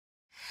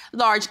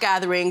Large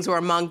gatherings were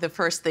among the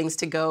first things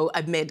to go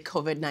amid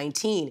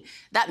COVID-19.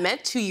 That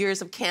meant 2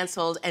 years of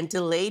canceled and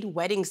delayed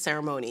wedding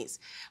ceremonies.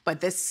 But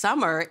this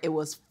summer, it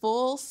was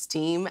full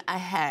steam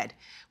ahead.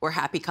 Were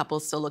happy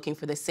couples still looking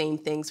for the same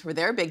things for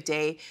their big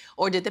day,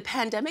 or did the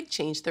pandemic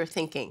change their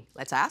thinking?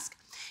 Let's ask.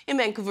 In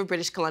Vancouver,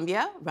 British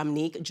Columbia,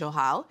 Ramneek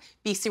Johal,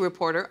 BC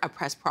reporter of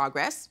Press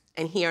Progress.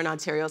 And here in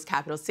Ontario's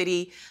capital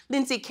city,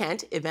 Lindsay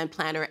Kent, event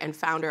planner and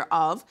founder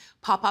of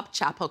Pop-Up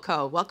Chapel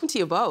Co. Welcome to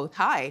you both.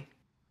 Hi.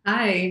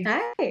 Hi.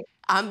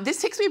 Hi.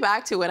 This takes me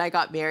back to when I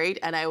got married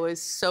and I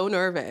was so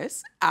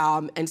nervous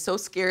and so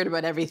scared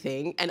about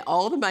everything and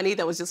all the money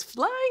that was just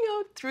flying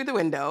out through the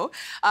window.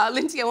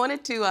 Lindsay, I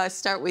wanted to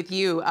start with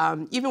you.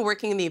 You've been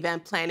working in the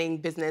event planning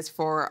business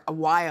for a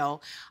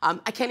while.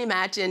 I can't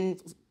imagine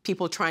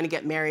people trying to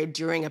get married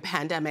during a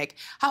pandemic.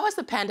 How has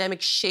the pandemic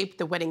shaped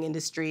the wedding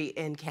industry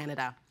in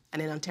Canada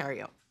and in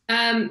Ontario?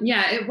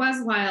 Yeah, it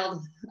was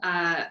wild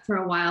for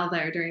a while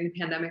there during the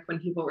pandemic when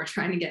people were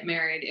trying to get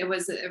married. It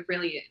was a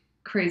really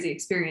crazy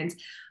experience.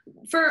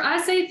 For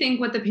us, I think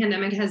what the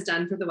pandemic has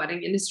done for the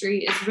wedding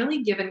industry is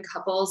really given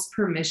couples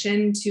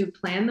permission to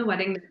plan the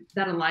wedding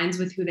that aligns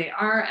with who they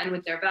are and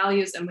with their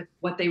values and with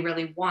what they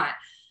really want.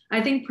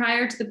 I think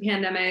prior to the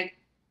pandemic,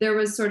 there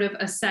was sort of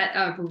a set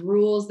of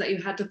rules that you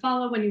had to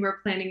follow when you were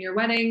planning your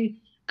wedding.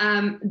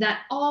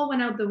 That all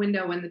went out the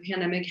window when the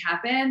pandemic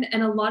happened.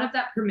 And a lot of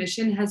that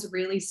permission has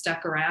really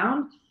stuck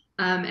around.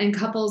 And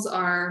couples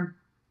are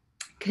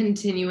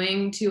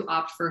continuing to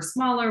opt for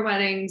smaller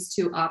weddings,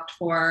 to opt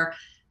for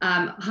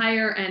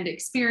higher end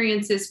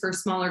experiences for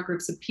smaller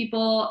groups of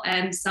people,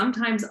 and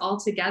sometimes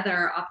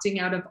altogether opting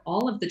out of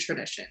all of the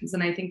traditions.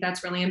 And I think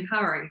that's really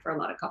empowering for a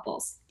lot of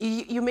couples.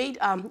 You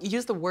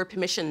used the word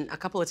permission a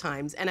couple of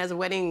times. And as a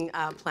wedding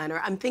planner,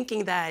 I'm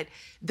thinking that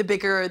the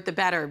bigger, the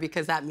better,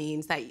 because that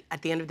means that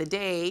at the end of the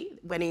day,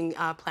 wedding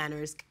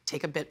planners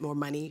take a bit more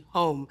money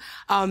home.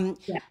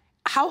 Yeah.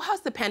 How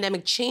has the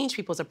pandemic changed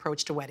people's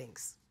approach to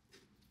weddings?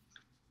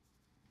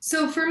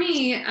 So for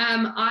me,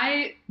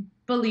 I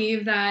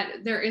believe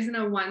that there isn't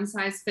a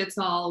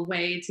one-size-fits-all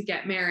way to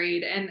get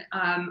married. And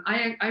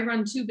I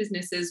run two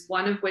businesses,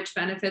 one of which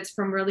benefits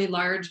from really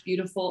large,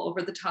 beautiful,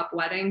 over-the-top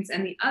weddings,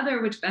 and the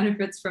other which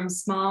benefits from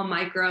small,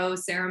 micro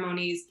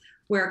ceremonies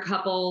where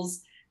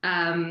couples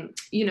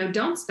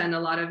don't spend a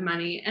lot of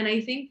money. And I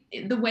think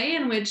the way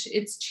in which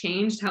it's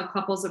changed how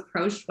couples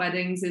approach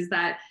weddings is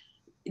that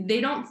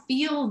they don't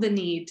feel the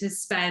need to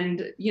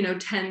spend,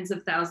 tens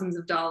of thousands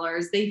of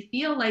dollars. They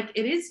feel like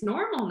it is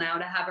normal now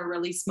to have a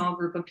really small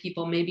group of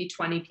people, maybe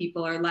 20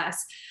 people or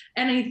less.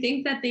 And I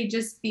think that they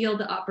just feel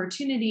the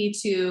opportunity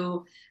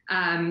to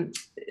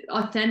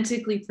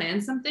authentically plan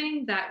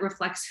something that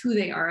reflects who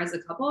they are as a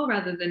couple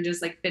rather than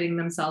just like fitting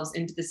themselves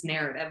into this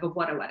narrative of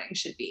what a wedding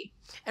should be.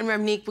 And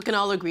Ramneek, we can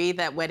all agree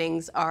that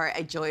weddings are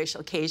a joyous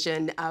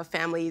occasion.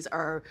 Families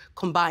are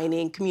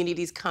combining,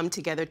 communities come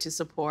together to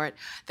support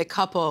the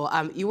couple.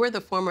 You were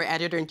the former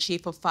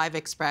editor-in-chief of 5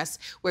 Express,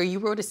 where you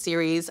wrote a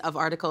series of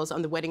articles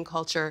on the wedding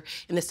culture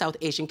in the South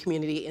Asian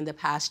community in the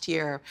past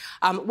year.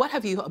 What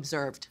have you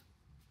observed?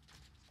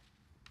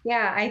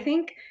 Yeah, I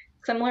think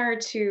similar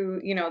to,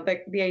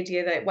 the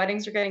idea that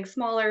weddings are getting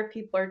smaller,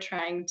 people are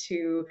trying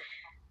to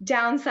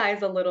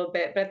downsize a little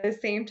bit, but at the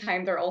same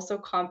time, they're also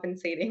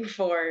compensating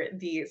for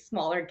the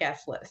smaller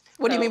guest list.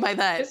 What do you mean by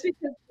that?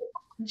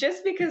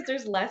 Just because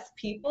there's less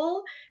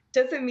people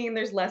doesn't mean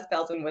there's less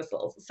bells and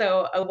whistles.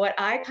 So what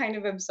I kind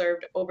of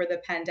observed over the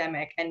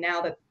pandemic, and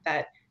now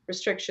that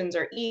restrictions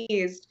are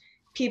eased,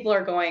 people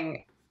are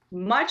going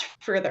much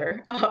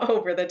further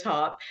over the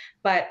top,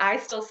 but I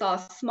still saw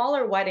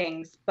smaller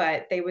weddings,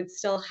 but they would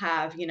still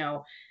have,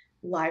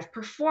 live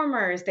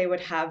performers. They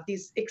would have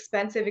these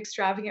expensive,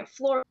 extravagant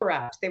floor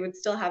wraps. They would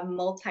still have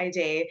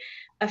multi-day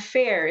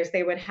affairs.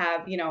 They would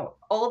have,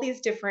 all these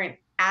different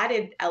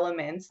added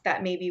elements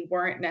that maybe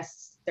weren't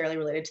necessarily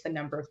related to the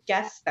number of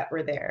guests that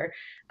were there.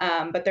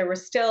 But there were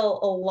still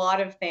a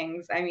lot of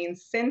things. I mean,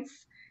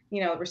 since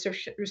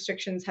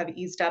restrictions have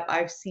eased up,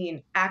 I've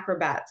seen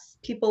acrobats,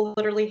 people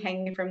literally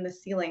hanging from the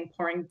ceiling,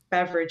 pouring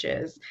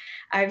beverages.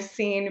 I've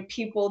seen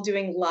people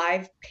doing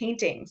live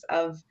paintings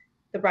of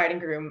the bride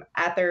and groom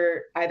at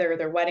either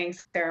their wedding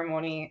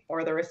ceremony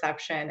or the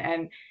reception.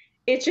 And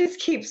it just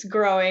keeps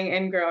growing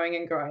and growing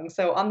and growing.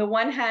 So on the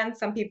one hand,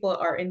 some people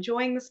are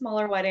enjoying the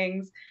smaller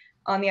weddings.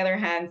 On the other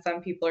hand,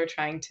 some people are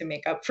trying to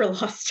make up for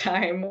lost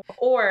time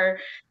or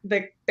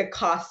the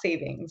cost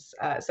savings,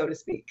 so to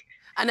speak.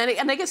 And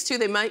I guess, too,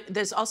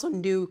 there's also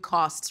new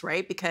costs,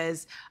 right?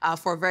 Because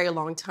for a very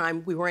long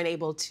time, we weren't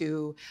able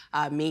to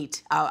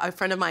meet. A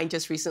friend of mine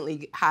just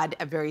recently had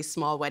a very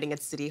small wedding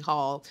at City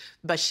Hall,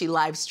 but she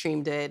live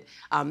streamed it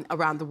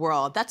around the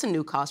world. That's a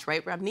new cost,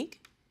 right, Ramneek?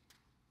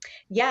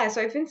 Yeah,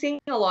 so I've been seeing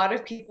a lot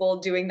of people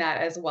doing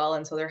that as well.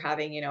 And so they're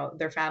having,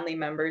 their family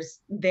members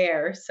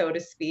there, so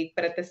to speak.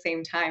 But at the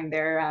same time,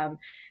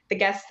 the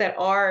guests that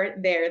are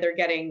there, they're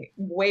getting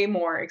way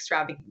more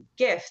extravagant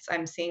gifts.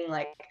 I'm seeing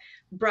like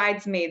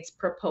bridesmaids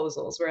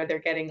proposals where they're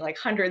getting like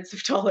hundreds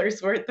of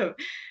dollars worth of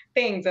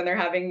things, and they're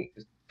having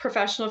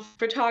professional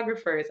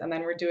photographers, and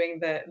then we're doing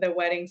the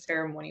wedding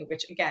ceremony,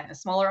 which again, a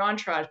smaller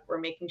entourage. We're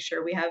making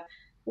sure we have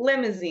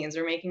limousines.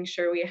 We're making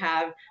sure we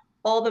have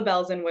all the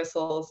bells and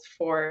whistles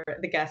for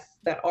the guests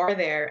that are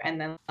there, and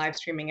then live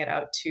streaming it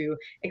out to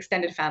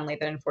extended family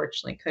that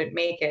unfortunately couldn't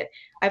make it.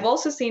 I've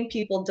also seen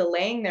people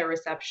delaying their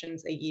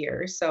receptions a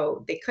year.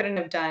 So they couldn't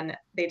have done,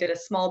 they did a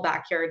small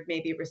backyard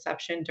maybe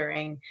reception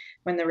during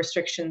when the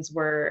restrictions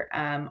were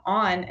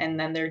on, and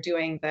then they're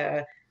doing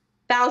the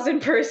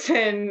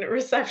 1,000-person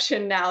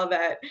reception now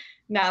that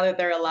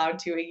they're allowed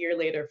to a year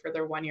later for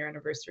their 1-year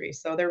anniversary.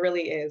 So there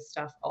really is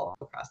stuff all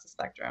across the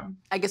spectrum.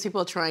 I guess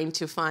people are trying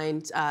to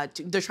find,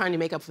 they're trying to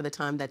make up for the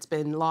time that's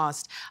been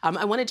lost.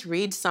 I wanted to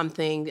read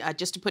something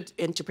just to put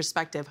into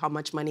perspective how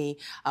much money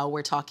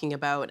we're talking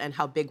about and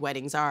how big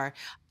weddings are.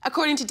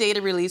 According to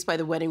data released by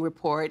the Wedding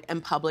Report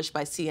and published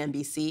by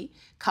CNBC,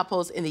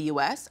 couples in the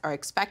U.S. are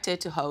expected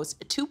to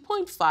host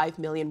 2.5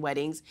 million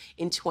weddings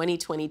in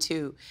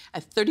 2022, a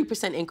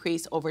 30%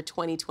 increase over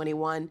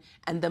 2021,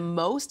 and the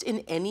most in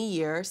any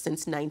year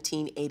since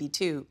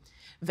 1982.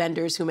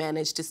 Vendors who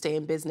manage to stay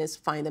in business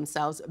find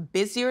themselves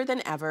busier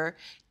than ever,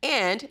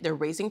 and they're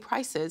raising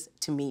prices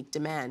to meet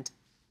demand.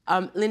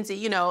 Lindsay,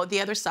 you know,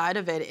 the other side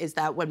of it is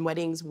that when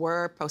weddings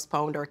were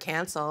postponed or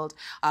canceled,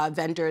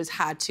 vendors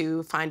had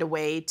to find a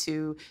way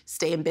to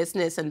stay in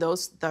business, and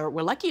those that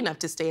were lucky enough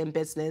to stay in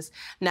business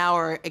now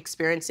are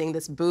experiencing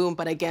this boom.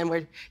 But again,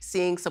 we're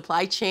seeing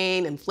supply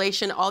chain,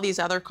 inflation, all these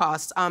other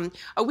costs. Are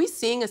we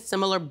seeing a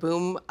similar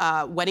boom,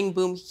 wedding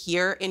boom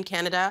here in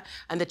Canada,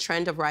 and the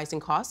trend of rising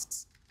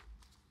costs?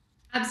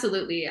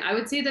 Absolutely. I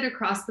would say that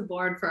across the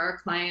board for our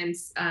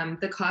clients,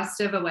 the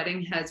cost of a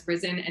wedding has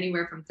risen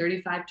anywhere from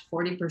 35 to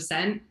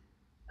 40%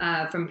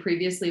 from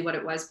previously what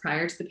it was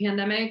prior to the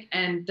pandemic.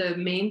 And the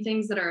main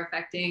things that are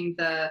affecting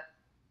the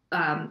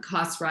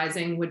costs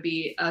rising would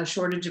be a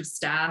shortage of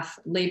staff.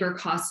 Labor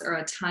costs are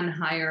a ton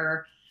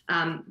higher.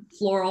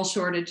 Floral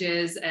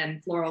shortages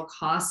and floral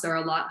costs are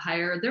a lot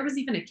higher. There was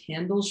even a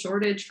candle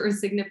shortage for a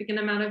significant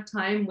amount of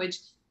time, which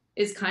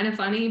is kind of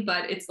funny,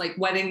 but it's like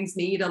weddings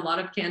need a lot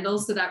of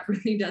candles. So that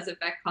really does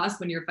affect costs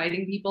when you're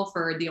fighting people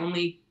for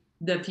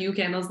the few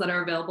candles that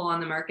are available on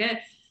the market.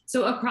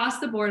 So across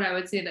the board, I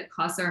would say that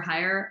costs are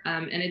higher,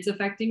 and it's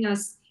affecting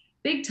us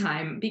big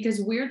time because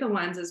we're the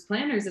ones as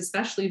planners,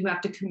 especially, who have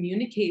to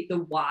communicate the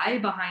why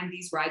behind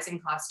these rising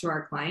costs to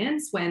our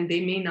clients when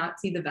they may not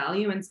see the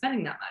value in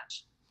spending that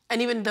much.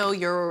 And even though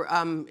your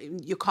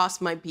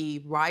cost might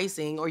be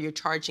rising or you're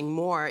charging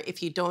more,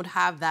 if you don't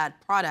have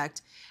that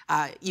product,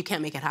 you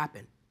can't make it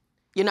happen.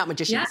 You're not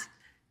magicians.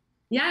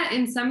 Yeah,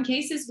 in some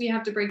cases, we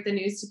have to break the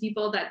news to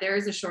people that there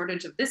is a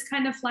shortage of this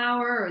kind of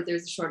flour or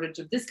there's a shortage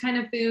of this kind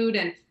of food,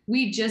 and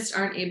we just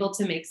aren't able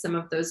to make some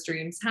of those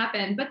dreams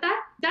happen. But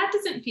that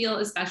doesn't feel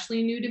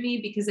especially new to me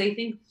because I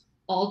think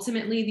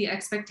ultimately the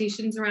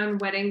expectations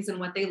around weddings and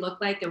what they look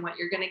like and what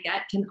you're going to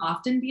get can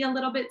often be a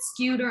little bit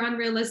skewed or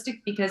unrealistic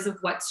because of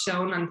what's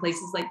shown on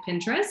places like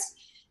Pinterest.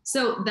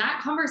 So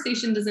that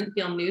conversation doesn't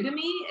feel new to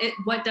me.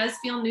 What does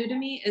feel new to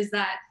me is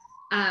that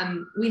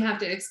we have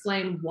to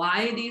explain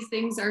why these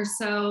things are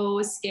so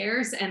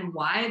scarce and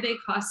why they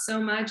cost so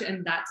much.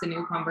 And that's a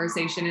new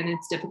conversation, and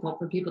it's difficult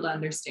for people to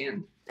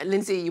understand.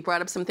 Lindsay, you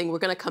brought up something we're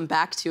going to come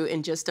back to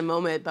in just a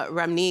moment. But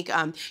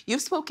Ramneek,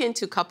 you've spoken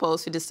to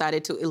couples who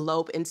decided to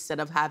elope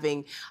instead of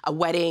having a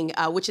wedding,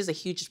 which is a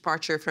huge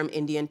departure from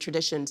Indian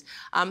traditions.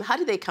 How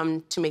did they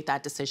come to make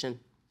that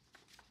decision?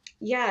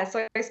 Yeah,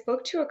 so I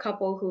spoke to a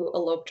couple who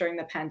eloped during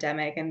the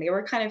pandemic, and they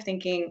were kind of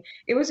thinking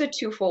it was a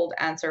twofold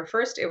answer.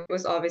 First, it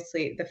was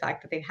obviously the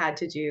fact that they had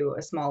to do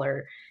a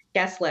smaller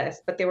guest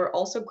list, but they were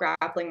also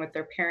grappling with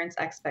their parents'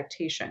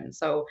 expectations.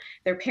 So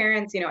their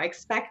parents,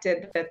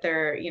 expected that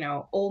their,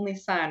 only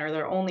son or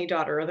their only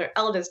daughter or their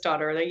eldest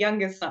daughter or their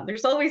youngest son,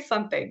 there's always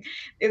something,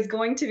 is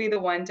going to be the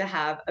one to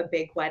have a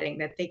big wedding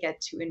that they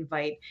get to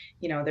invite,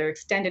 their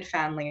extended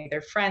family,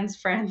 their friends'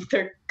 friends,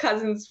 their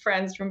cousins'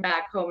 friends from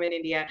back home in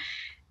India.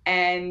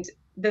 And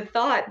the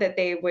thought that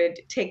they would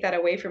take that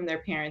away from their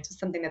parents was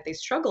something that they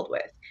struggled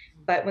with.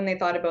 But when they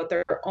thought about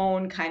their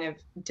own kind of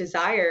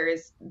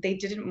desires, they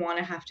didn't want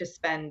to have to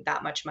spend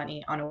that much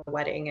money on a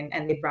wedding,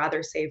 and they'd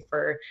rather save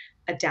for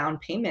a down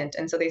payment.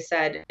 And so they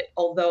said,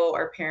 although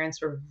our parents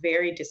were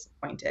very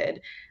disappointed,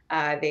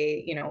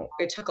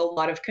 it took a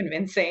lot of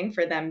convincing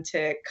for them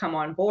to come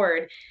on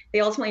board.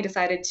 They ultimately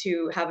decided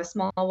to have a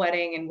small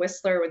wedding in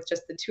Whistler with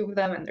just the two of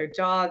them and their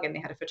dog, and they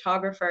had a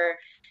photographer.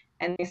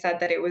 And they said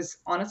that it was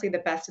honestly the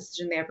best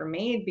decision they ever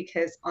made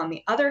because, on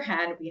the other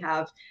hand,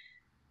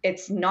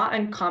 it's not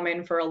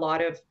uncommon for a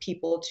lot of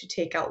people to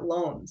take out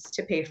loans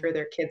to pay for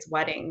their kids'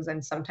 weddings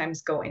and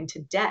sometimes go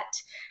into debt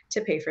to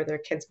pay for their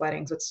kids'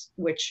 weddings,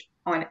 which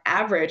on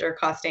average are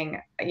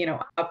costing,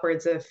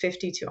 upwards of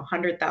 $50,000 to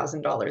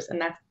 $100,000. And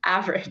that's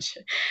average,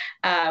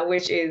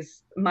 which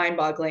is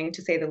mind-boggling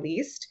to say the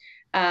least.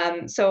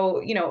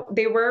 So,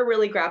 they were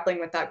really grappling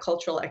with that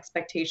cultural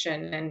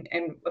expectation.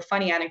 And a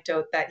funny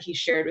anecdote that he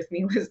shared with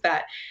me was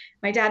that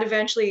my dad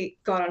eventually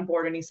got on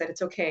board and he said,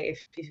 it's okay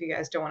if you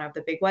guys don't want to have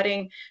the big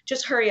wedding,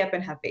 just hurry up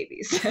and have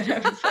babies. And I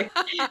was like,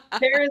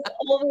 there is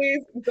always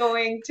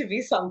going to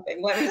be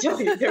something. Let me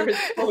tell you, there is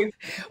always.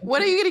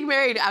 When are you getting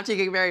married after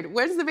you get married?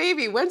 When's the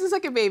baby? When's the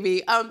second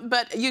baby?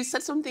 But you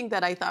said something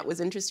that I thought was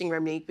interesting,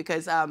 Ramneek,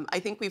 because I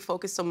think we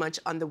focus so much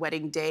on the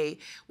wedding day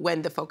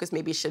when the focus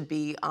maybe should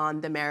be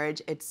on the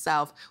marriage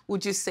itself.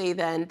 Would you say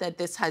then that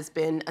this has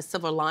been a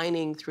silver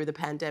lining through the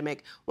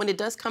pandemic when it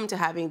does come to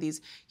having these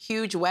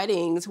huge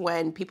weddings,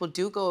 when people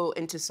do go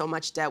into so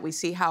much debt? We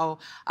see how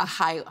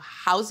high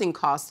housing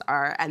costs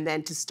are, and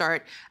then to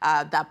start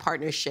that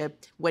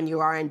partnership when you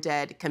are in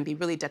debt can be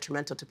really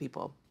detrimental to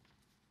people.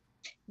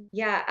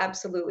 Yeah,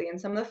 absolutely. And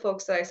some of the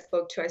folks that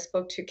I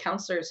spoke to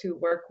counselors who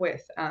work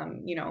with,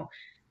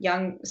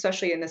 young,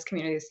 especially in this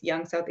community, this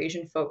young South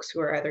Asian folks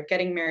who are either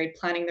getting married,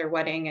 planning their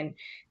wedding, and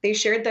they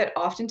shared that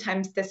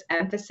oftentimes this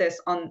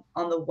emphasis on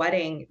the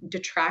wedding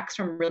detracts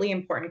from really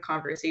important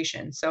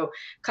conversations. So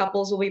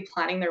couples will be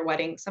planning their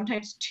wedding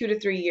sometimes 2 to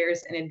 3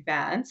 years in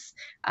advance,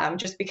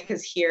 just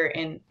because here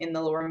in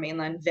the Lower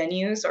Mainland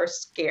venues are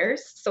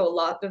scarce. So a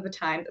lot of the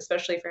time,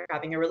 especially if you're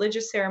having a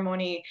religious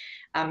ceremony,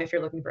 if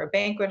you're looking for a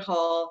banquet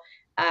hall.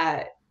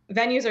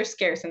 Venues are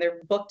scarce and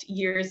they're booked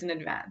years in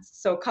advance.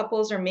 So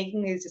couples are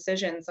making these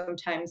decisions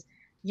sometimes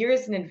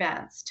years in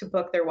advance to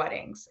book their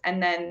weddings.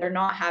 And then they're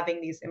not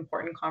having these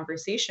important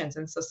conversations.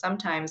 And so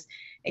sometimes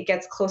it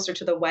gets closer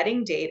to the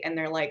wedding date and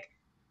they're like,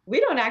 we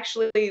don't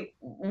actually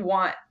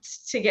want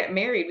to get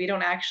married. We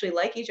don't actually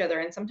like each other.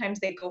 And sometimes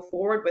they go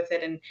forward with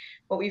it. And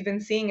what we've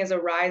been seeing is a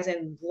rise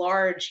in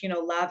large,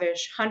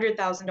 lavish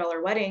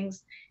 $100,000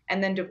 weddings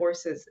and then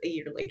divorces a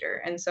year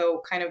later. And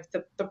so kind of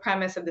the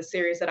premise of the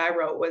series that I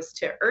wrote was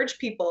to urge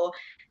people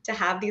to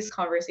have these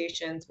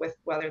conversations with,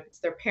 whether it's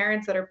their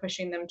parents that are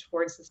pushing them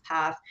towards this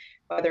path,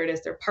 whether it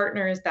is their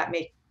partners that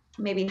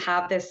maybe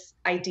have this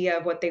idea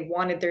of what they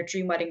wanted their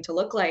dream wedding to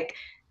look like.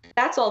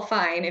 That's all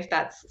fine if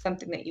that's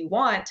something that you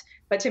want,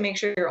 but to make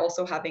sure you're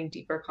also having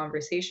deeper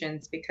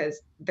conversations,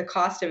 because the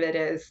cost of it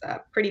is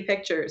pretty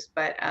pictures,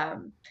 but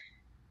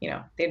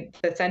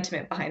the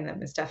sentiment behind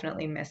them is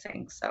definitely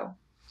missing. So.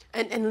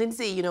 And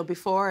Lindsay,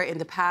 before in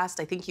the past,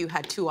 I think you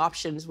had two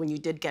options when you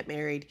did get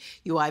married.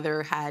 You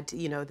either had,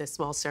 the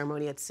small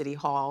ceremony at City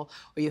Hall,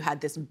 or you had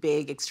this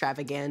big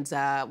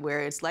extravaganza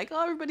where it's like,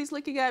 oh, everybody's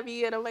looking at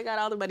me and oh my God,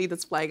 all the money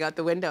that's flying out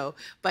the window.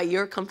 But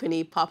your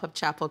company, Pop-Up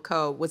Chapel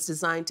Co., was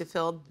designed to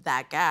fill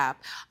that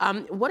gap.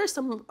 What are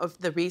some of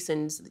the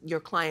reasons your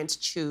clients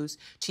choose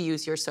to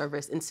use your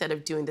service instead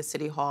of doing the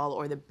City Hall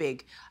or the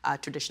big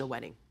traditional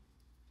wedding?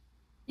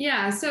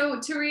 Yeah, so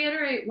to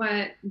reiterate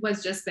what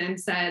was just been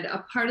said,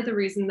 a part of the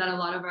reason that a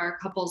lot of our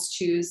couples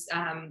choose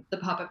the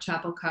Pop-Up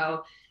Chapel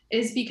Co.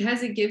 is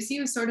because it gives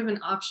you sort of an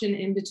option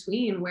in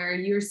between where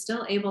you're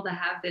still able to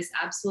have this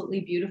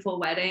absolutely beautiful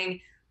wedding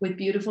with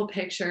beautiful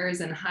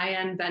pictures and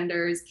high-end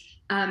vendors,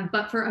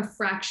 but for a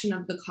fraction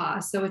of the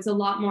cost. So it's a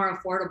lot more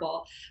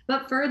affordable.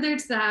 But further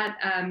to that,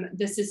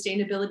 the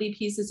sustainability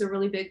piece is a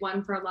really big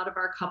one for a lot of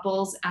our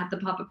couples at the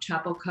Pop-Up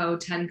Chapel Co.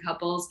 10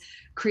 couples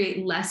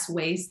create less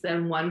waste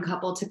than one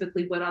couple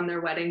typically would on their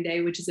wedding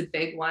day, which is a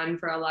big one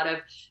for a lot of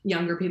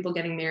younger people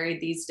getting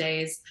married these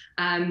days.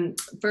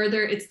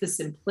 Further, it's the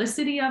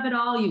simplicity of it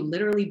all. You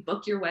literally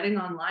book your wedding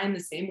online the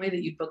same way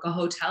that you'd book a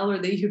hotel or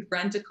that you'd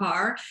rent a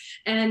car.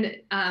 And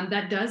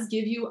that does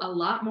give you a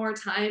lot more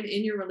time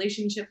in your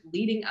relationship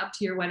leading up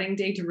to your wedding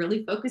day to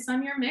really focus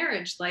on your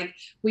marriage, like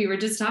we were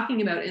just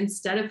talking about,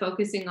 instead of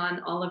focusing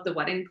on all of the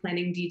wedding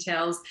planning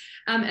details.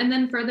 And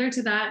then further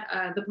to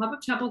that, the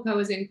Pop-Up Chapel Co.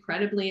 is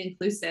incredibly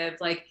inclusive.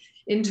 Like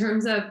in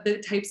terms of the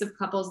types of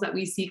couples that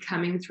we see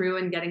coming through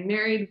and getting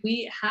married,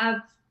 we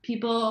have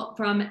people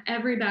from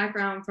every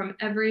background, from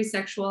every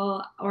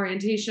sexual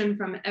orientation,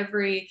 from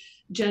every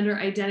gender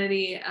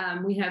identity.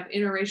 We have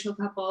interracial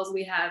couples,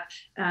 we have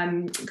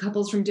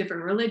couples from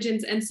different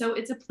religions. And so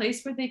it's a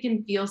place where they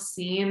can feel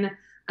seen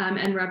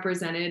and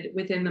represented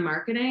within the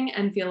marketing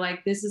and feel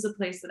like this is a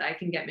place that I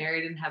can get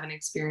married and have an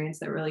experience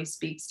that really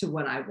speaks to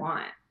what I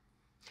want.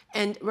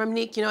 And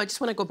Ramneek, I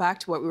just want to go back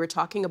to what we were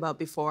talking about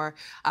before,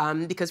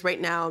 because right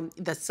now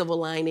the silver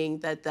lining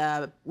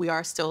that we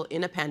are still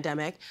in a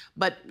pandemic,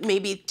 but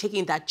maybe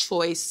taking that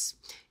choice,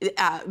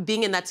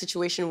 being in that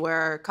situation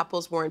where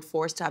couples weren't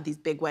forced to have these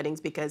big weddings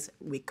because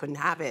we couldn't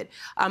have it.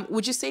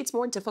 Would you say it's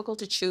more difficult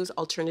to choose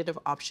alternative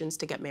options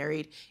to get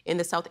married in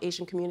the South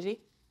Asian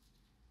community?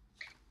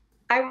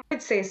 I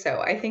would say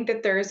so. I think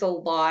that there's a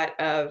lot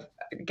of,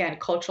 again,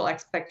 cultural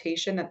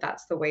expectation that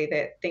that's the way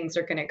that things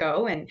are going to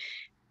go. And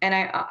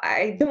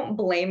I don't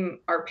blame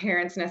our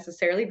parents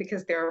necessarily,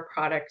 because they're a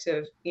product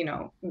of,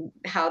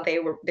 how they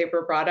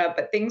were brought up,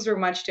 but things were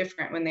much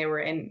different when they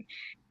were in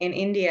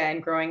India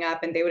and growing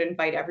up, and they would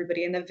invite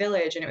everybody in the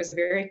village, and it was a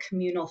very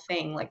communal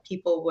thing. Like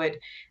people would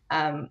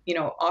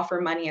offer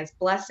money as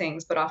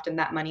blessings, but often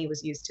that money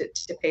was used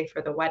to pay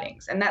for the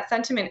weddings. And that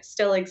sentiment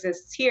still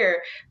exists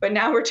here, but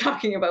now we're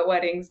talking about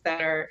weddings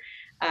that are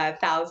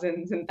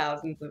thousands and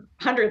thousands of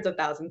hundreds of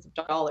thousands of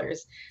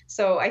dollars.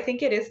 So I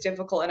think it is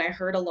difficult. And I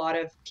heard a lot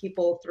of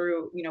people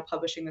through,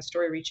 publishing the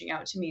story reaching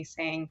out to me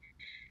saying,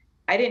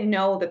 I didn't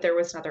know that there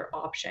was another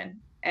option.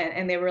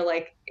 And they were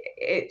like,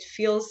 it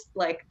feels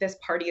like this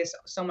party is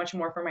so much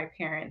more for my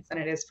parents than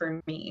it is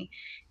for me.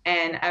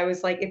 And I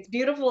was like, it's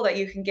beautiful that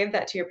you can give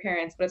that to your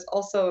parents, but it's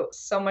also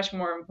so much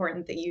more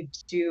important that you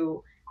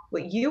do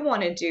what you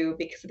want to do,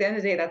 because at the end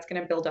of the day, that's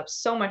going to build up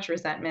so much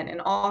resentment.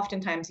 And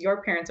oftentimes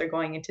your parents are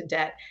going into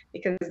debt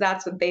because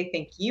that's what they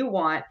think you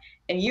want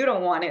and you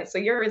don't want it. So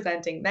you're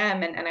resenting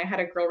them. And I had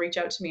a girl reach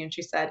out to me and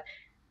she said,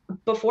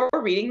 before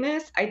reading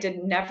this, I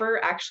did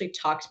never actually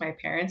talk to my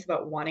parents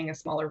about wanting a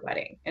smaller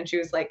wedding. And she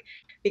was like,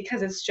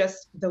 because it's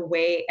just the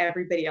way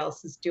everybody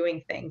else is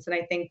doing things. And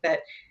I think that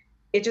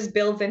it just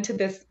builds into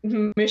this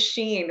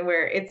machine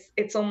where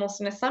it's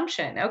almost an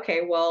assumption.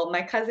 Okay, well,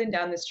 my cousin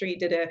down the street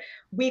did a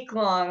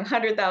week-long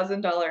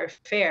 $100,000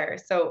 affair,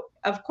 so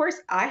of course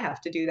I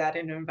have to do that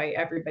and invite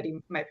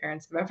everybody my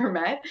parents have ever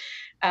met.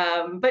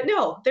 But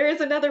no, there is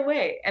another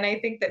way, and I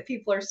think that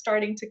people are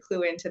starting to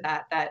clue into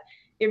that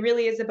it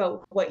really is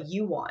about what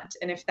you want.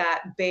 And if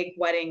that big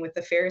wedding with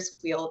the Ferris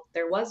wheel,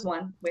 there was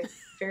one with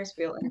Ferris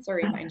wheel and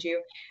sorry, mind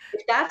you,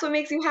 if that's what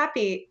makes you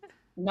happy,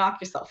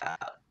 knock yourself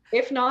out.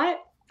 If not,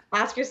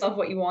 ask yourself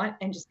what you want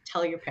and just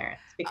tell your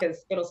parents,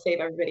 because it'll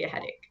save everybody a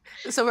headache.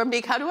 So,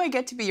 Ramneek, how do I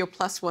get to be your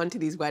 +1 to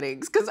these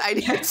weddings? Because I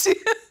need to.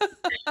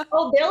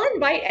 Oh, they'll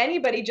invite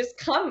anybody. Just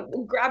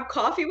come grab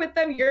coffee with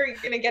them. You're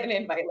going to get an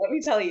invite. Let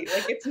me tell you,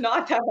 like, it's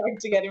not that hard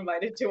to get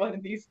invited to one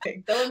of these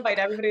things. They'll invite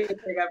everybody that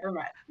they've ever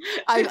met.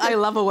 I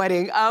love a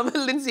wedding.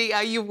 Lindsay,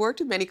 you've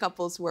worked with many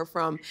couples who are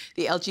from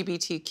the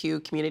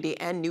LGBTQ community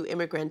and new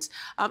immigrants.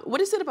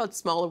 What is it about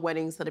smaller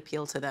weddings that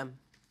appeal to them?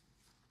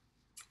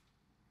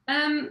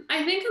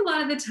 I think a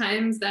lot of the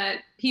times that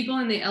people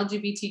in the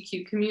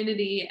LGBTQ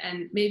community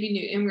and maybe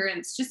new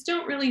immigrants just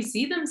don't really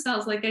see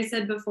themselves, like I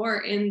said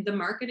before, in the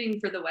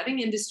marketing for the wedding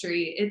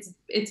industry.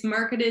 It's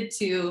marketed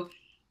to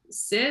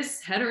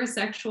cis,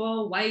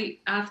 heterosexual,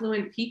 white,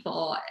 affluent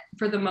people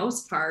for the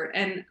most part.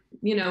 And,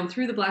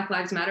 through the Black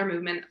Lives Matter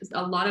movement,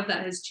 a lot of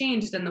that has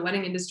changed and the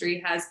wedding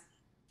industry has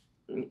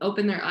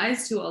opened their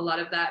eyes to a lot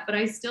of that. But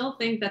I still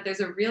think that there's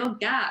a real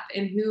gap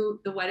in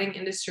who the wedding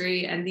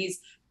industry and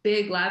these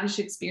big lavish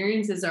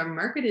experiences are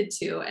marketed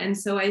to. And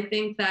so I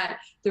think that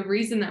the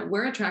reason that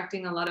we're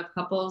attracting a lot of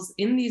couples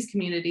in these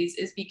communities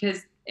is because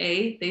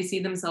A, they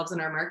see themselves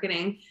in our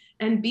marketing,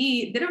 and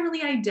B, they don't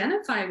really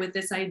identify with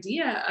this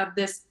idea of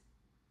this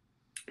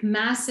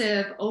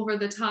massive over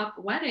the top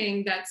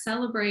wedding that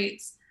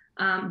celebrates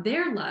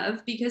their love,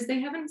 because they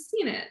haven't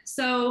seen it.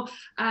 So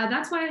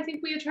that's why I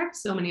think we attract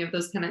so many of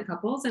those kind of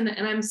couples. And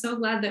I'm so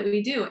glad that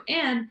we do.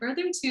 And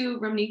further to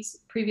Ramneek's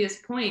previous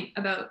point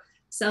about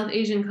South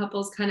Asian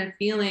couples kind of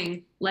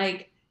feeling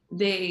like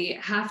they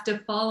have to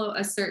follow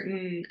a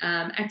certain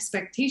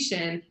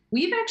expectation,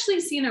 we've actually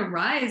seen a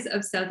rise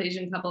of South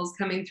Asian couples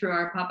coming through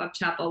our pop-up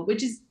chapel,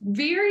 which is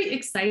very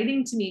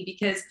exciting to me,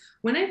 because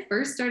when I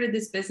first started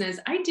this business,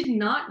 I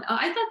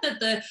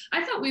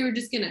thought we were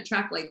just going to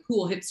attract like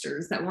cool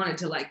hipsters that wanted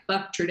to like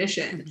buck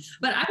tradition,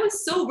 but I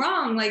was so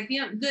wrong. Like,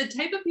 the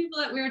type of people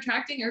that we're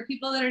attracting are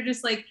people that are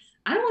just like,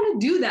 I don't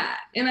want to do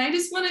that. And I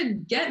just want to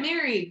get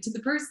married to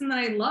the person that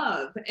I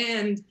love.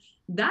 And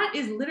that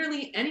is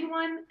literally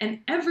anyone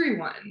and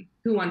everyone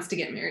who wants to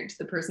get married to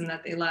the person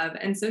that they love.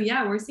 And so,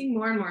 yeah, we're seeing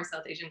more and more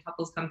South Asian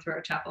couples come through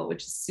our chapel,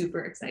 which is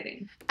super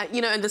exciting.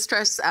 And the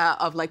stress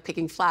of like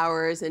picking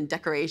flowers and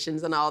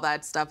decorations and all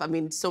that stuff. I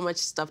mean, so much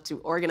stuff to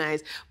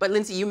organize. But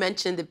Lindsay, you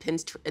mentioned the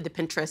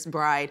Pinterest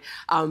bride.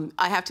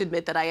 I have to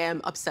admit that I am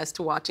obsessed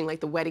to watching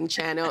like the Wedding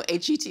Channel,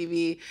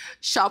 HGTV,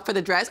 Shop for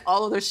the Dress,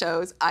 all of those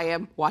shows I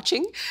am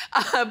watching.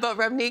 But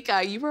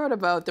Ramneek, you wrote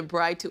about the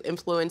bride to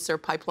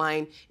influencer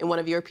pipeline in one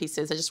of your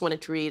pieces. I just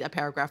wanted to read a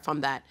paragraph from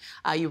that.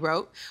 You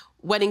wrote,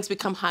 weddings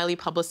become highly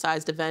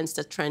publicized events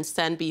that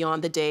transcend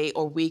beyond the day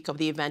or week of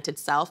the event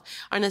itself,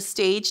 are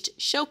staged,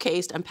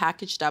 showcased, and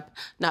packaged up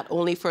not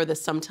only for the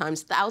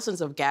sometimes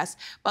thousands of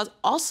guests, but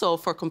also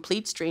for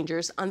complete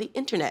strangers on the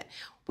internet.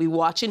 We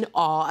watch in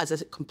awe as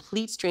a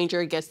complete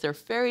stranger gets their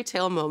fairy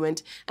tale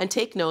moment and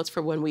take notes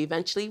for when we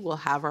eventually will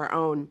have our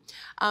own.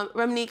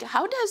 Ramneek,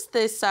 how does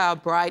this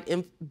bride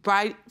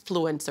influencer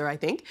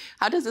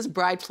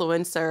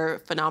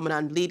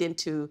phenomenon lead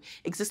into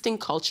existing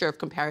culture of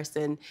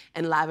comparison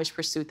and lavish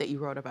pursuit that you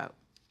wrote about?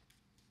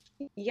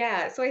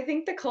 Yeah, so I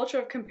think the culture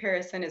of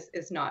comparison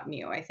is not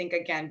new. I think,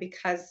 again,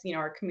 because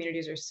our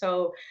communities are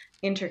so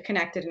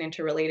interconnected and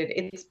interrelated,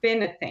 it's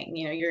been a thing.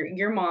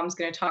 Your mom's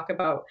going to talk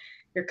about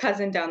your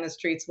cousin down the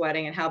street's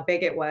wedding and how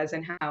big it was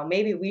and how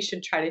maybe we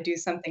should try to do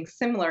something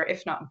similar,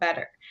 if not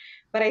better.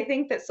 But I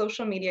think that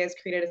social media has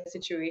created a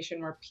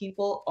situation where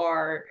people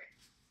are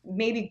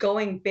maybe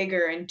going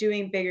bigger and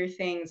doing bigger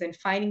things and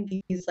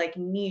finding these like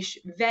niche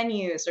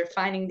venues or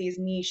finding these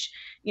niche,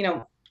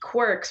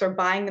 quirks, or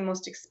buying the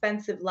most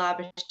expensive,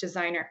 lavish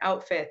designer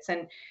outfits.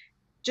 And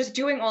just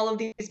doing all of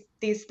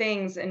these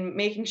things and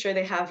making sure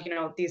they have, you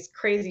know, these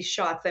crazy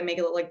shots that make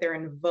it look like they're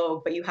in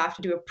Vogue, but you have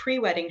to do a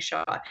pre-wedding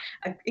shot,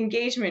 an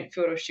engagement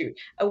photo shoot,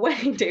 a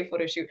wedding day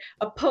photo shoot,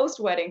 a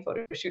post-wedding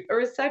photo shoot, a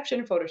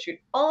reception photo shoot,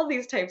 all of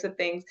these types of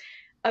things,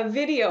 a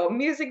video,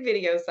 music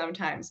video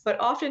sometimes, but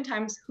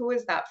oftentimes who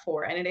is that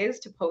for? And it is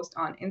to post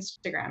on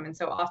Instagram. And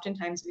so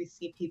oftentimes we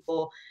see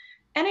people,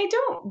 and I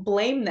don't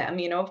blame them,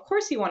 you know, of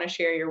course you want to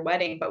share your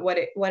wedding, but what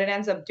it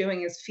ends up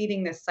doing is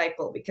feeding this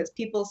cycle because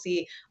people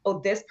see, oh,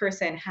 this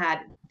person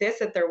had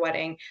this at their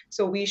wedding,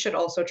 so we should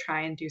also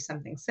try and do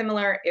something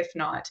similar, if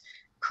not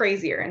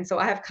crazier. And so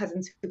I have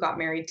cousins who got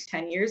married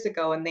 10 years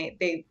ago, and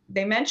they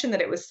mentioned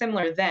that it was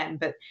similar then,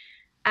 but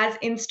as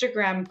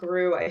Instagram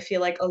grew, I feel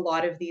like a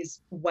lot of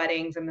these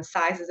weddings and the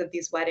sizes of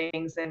these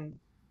weddings and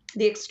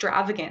the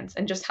extravagance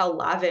and just how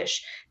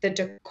lavish the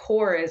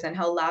decor is and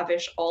how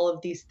lavish all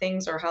of these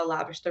things are, how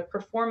lavish the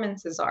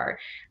performances are,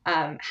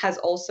 has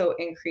also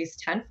increased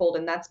tenfold.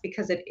 And that's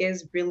because it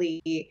is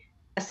really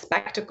a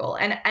spectacle.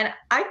 And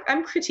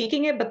I'm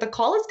critiquing it, but the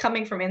call is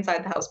coming from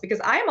inside the house because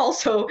I'm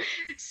also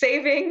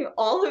saving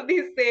all of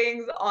these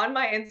things on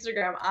my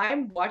Instagram.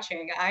 I'm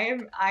watching. I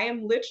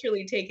am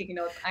literally taking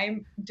notes.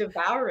 I'm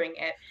devouring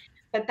it.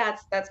 But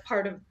that's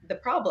part of the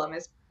problem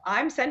is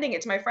I'm sending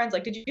it to my friends.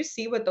 Like, did you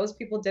see what those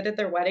people did at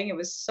their wedding? It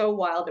was so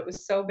wild. It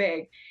was so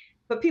big.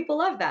 But people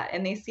love that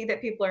and they see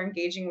that people are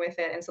engaging with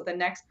it. And so the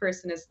next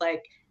person is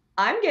like,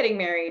 I'm getting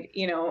married,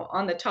 you know,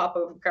 on the top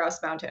of Grouse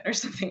Mountain or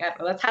something. I don't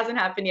know. That hasn't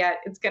happened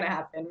yet. It's going to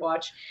happen.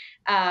 Watch.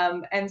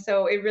 And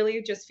so it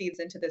really just feeds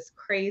into this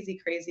crazy,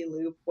 crazy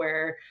loop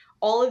where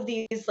all of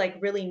these like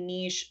really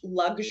niche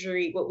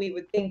luxury, what we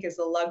would think is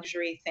a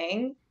luxury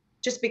thing,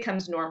 just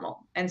becomes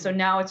normal. And so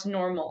now it's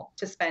normal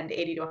to spend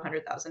 $80,000 to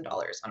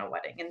 $100,000 on a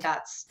wedding. And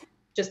that's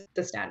just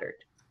the standard.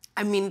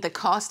 I mean, the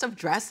cost of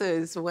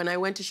dresses. When I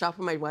went to shop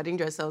for my wedding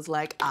dress, I was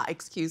like,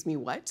 excuse me,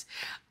 what?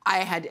 I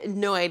had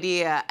no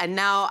idea. And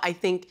now I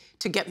think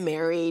to get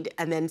married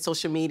and then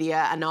social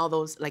media and all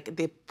those, like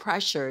the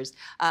pressures.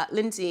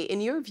 Lindsay,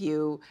 in your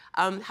view,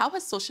 how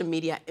has social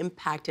media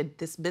impacted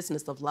this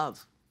business of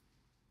love?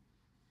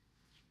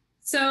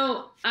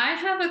 So I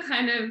have a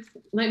kind of,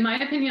 like,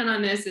 my opinion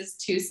on this is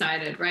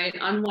two-sided, right?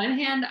 On one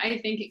hand, I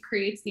think it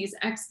creates these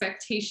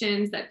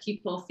expectations that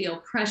people feel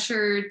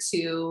pressured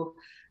to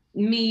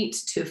meet,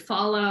 to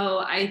follow.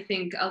 I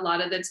think a lot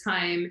of the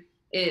time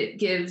it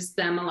gives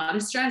them a lot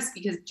of stress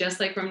because just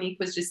like Ramneek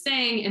was just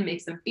saying, it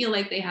makes them feel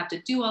like they have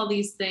to do all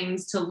these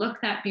things to look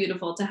that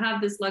beautiful, to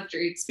have this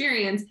luxury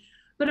experience.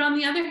 But on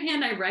the other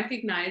hand, I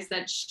recognize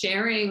that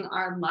sharing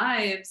our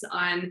lives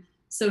on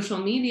social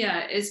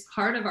media is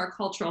part of our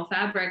cultural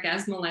fabric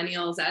as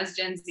millennials, as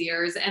Gen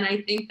Zers. And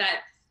I think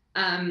that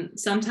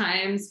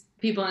sometimes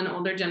people in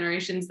older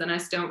generations than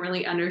us don't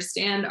really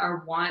understand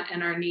our want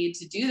and our need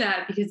to do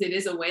that because it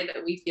is a way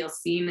that we feel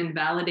seen and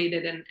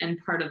validated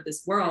and part of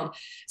this world.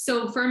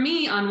 So for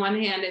me, on one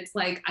hand, it's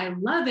like, I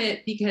love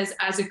it because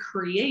as a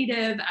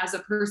creative, as a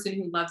person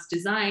who loves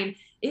design,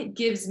 it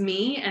gives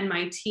me and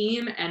my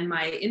team and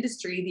my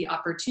industry the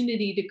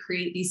opportunity to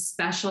create these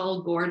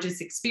special, gorgeous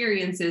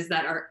experiences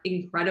that are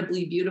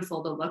incredibly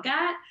beautiful to look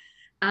at.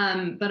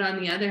 But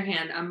on the other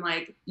hand, I'm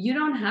like, you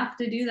don't have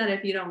to do that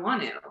if you don't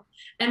want to.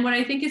 And what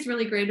I think is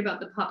really great about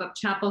the Pop-Up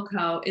Chapel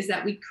Co. is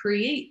that we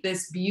create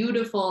this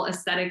beautiful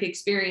aesthetic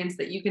experience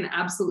that you can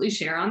absolutely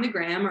share on the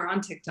gram or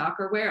on TikTok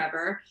or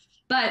wherever,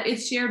 but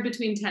it's shared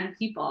between 10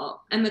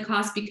 people and the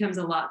cost becomes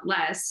a lot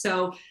less.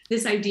 So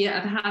this idea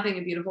of having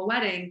a beautiful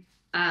wedding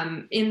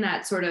in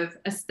that sort of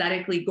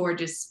aesthetically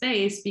gorgeous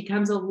space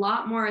becomes a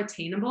lot more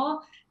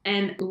attainable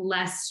and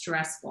less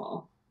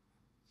stressful.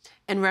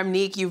 And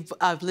Ramneek, you've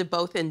lived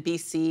both in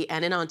BC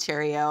and in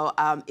Ontario.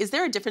 Is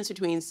there a difference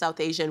between South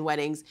Asian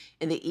weddings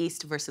in the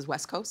East versus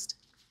West Coast?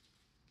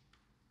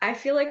 I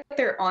feel like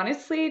they're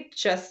honestly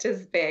just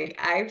as big.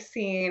 I've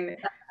seen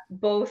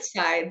both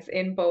sides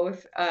in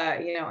both,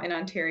 you know, in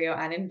Ontario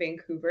and in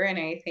Vancouver. And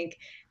I think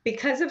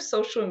because of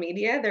social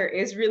media, there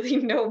is really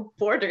no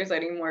borders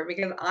anymore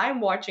because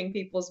I'm watching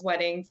people's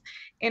weddings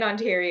in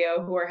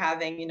Ontario who are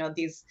having, you know,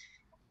 these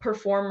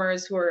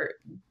performers who are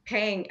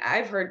paying,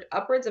 I've heard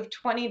upwards of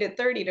 $20,000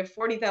 to $30,000 to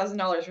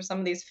 $40,000 for some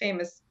of these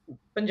famous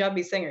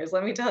Punjabi singers.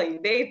 Let me tell you,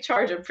 they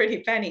charge a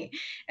pretty penny.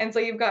 And so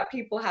you've got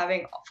people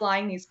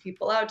flying these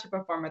people out to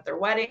perform at their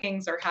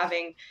weddings or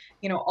having,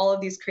 you know, all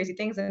of these crazy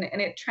things. And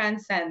it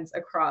transcends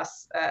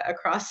across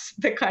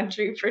the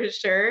country for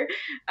sure.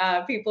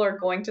 People are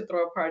going to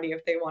throw a party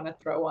if they want to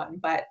throw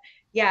one. But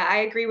yeah, I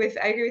agree with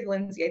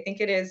Lindsay. I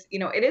think it is, you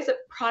know, it is a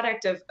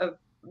product of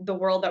the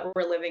world that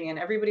we're living in.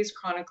 Everybody's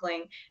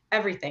chronicling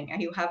everything.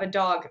 And you have a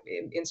dog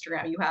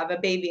Instagram, you have a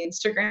baby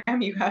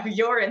Instagram, you have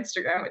your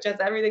Instagram, which has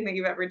everything that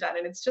you've ever done.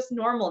 And it's just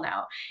normal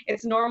now.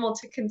 It's normal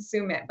to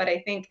consume it. But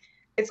I think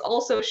it's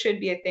also should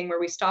be a thing where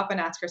we stop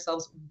and ask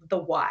ourselves the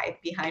why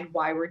behind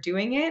why we're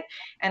doing it.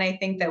 And I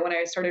think that when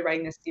I started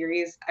writing this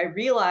series, I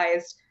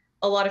realized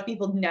a lot of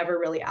people never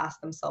really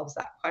ask themselves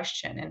that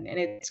question. And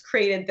it's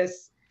created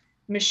this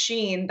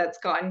machine that's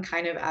gotten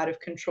kind of out of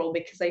control,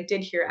 because I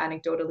did hear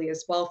anecdotally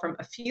as well from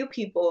a few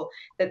people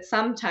that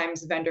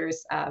sometimes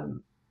vendors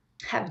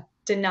have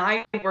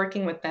denied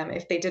working with them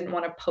if they didn't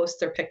want to post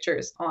their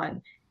pictures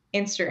on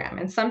Instagram.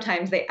 And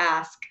sometimes they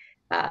ask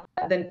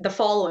the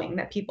following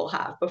that people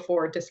have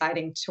before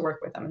deciding to work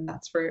with them, and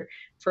that's for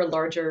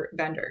larger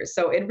vendors.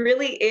 So it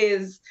really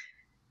is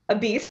a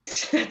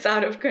beast that's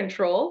out of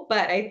control.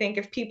 But I think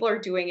if people are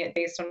doing it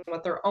based on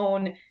what their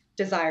own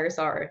desires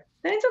are,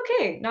 then it's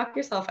okay. Knock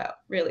yourself out,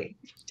 really.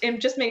 And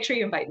just make sure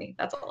you invite me.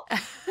 That's all.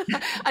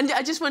 And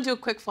I just want to do a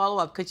quick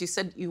follow-up, because you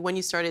said when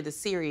you started the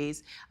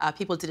series,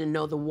 people didn't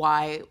know the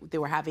why they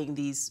were having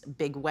these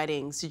big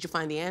weddings. Did you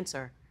find the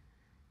answer?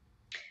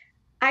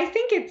 I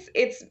think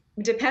it's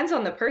depends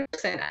on the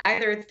person.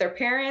 Either it's their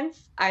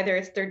parents, either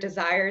it's their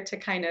desire to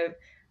kind of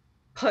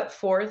put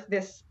forth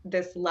this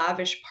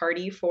lavish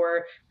party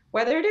for,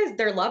 whether it is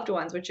their loved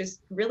ones, which is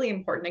really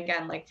important,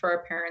 again, like for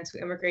our parents who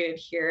immigrated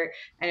here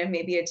and have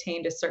maybe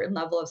attained a certain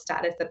level of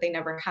status that they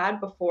never had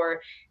before.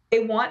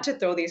 They want to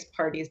throw these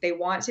parties. They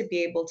want to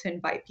be able to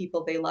invite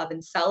people they love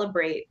and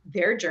celebrate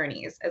their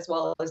journeys as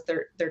well as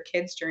their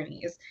kids'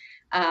 journeys.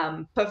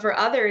 But for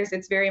others,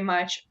 it's very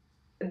much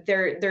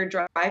they're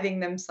driving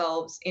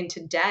themselves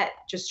into debt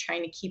just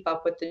trying to keep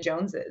up with the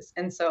Joneses.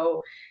 And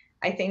so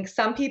I think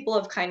some people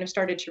have kind of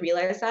started to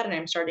realize that, and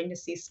I'm starting to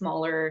see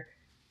smaller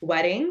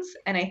weddings.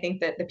 And I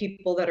think that the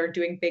people that are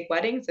doing big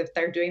weddings, if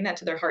they're doing that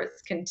to their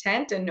heart's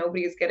content and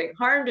nobody's getting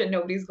harmed and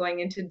nobody's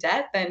going into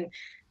debt, then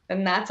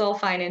that's all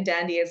fine and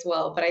dandy as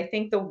well. But I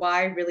think the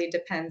why really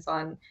depends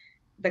on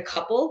the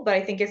couple. But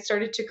I think it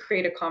started to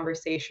create a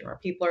conversation where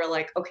people are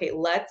like, okay,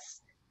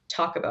 let's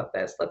talk about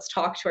this. Let's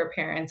talk to our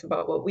parents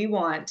about what we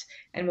want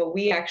and what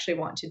we actually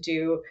want to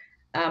do.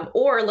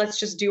 Or let's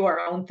just do our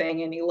own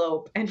thing and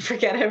elope and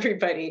forget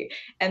everybody.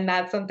 And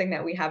that's something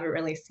that we haven't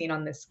really seen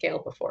on this scale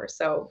before.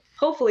 So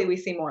hopefully we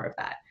see more of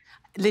that.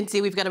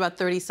 Lindsay, we've got about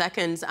 30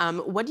 seconds.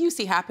 What do you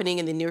see happening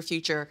in the near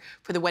future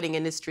for the wedding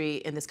industry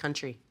in this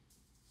country?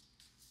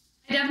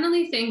 I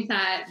definitely think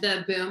that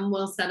the boom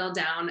will settle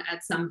down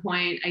at some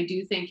point. I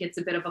do think it's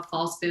a bit of a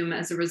false boom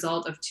as a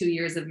result of 2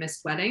 years of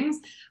missed weddings,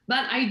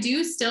 but I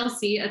do still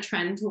see a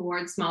trend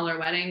towards smaller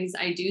weddings.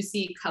 I do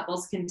see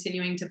couples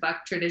continuing to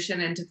buck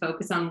tradition and to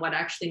focus on what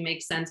actually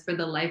makes sense for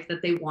the life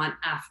that they want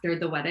after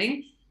the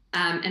wedding.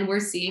 And we're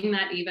seeing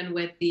that even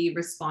with the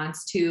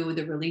response to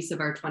the release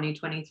of our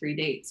 2023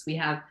 dates. We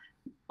have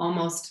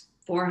almost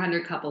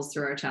 400 couples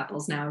through our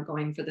chapels now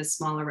going for this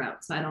smaller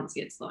route. So I don't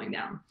see it slowing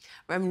down.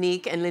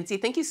 Ramneek and Lindsay,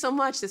 thank you so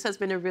much. This has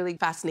been a really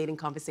fascinating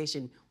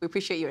conversation. We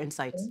appreciate your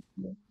insights.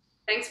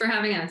 Thanks for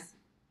having us.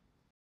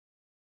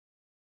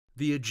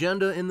 The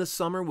agenda in the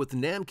summer with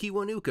Nam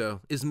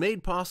Kiwanuka is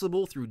made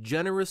possible through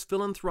generous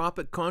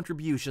philanthropic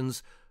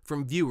contributions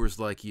from viewers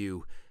like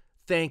you.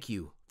 Thank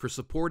you for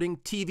supporting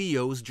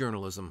TVO's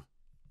journalism.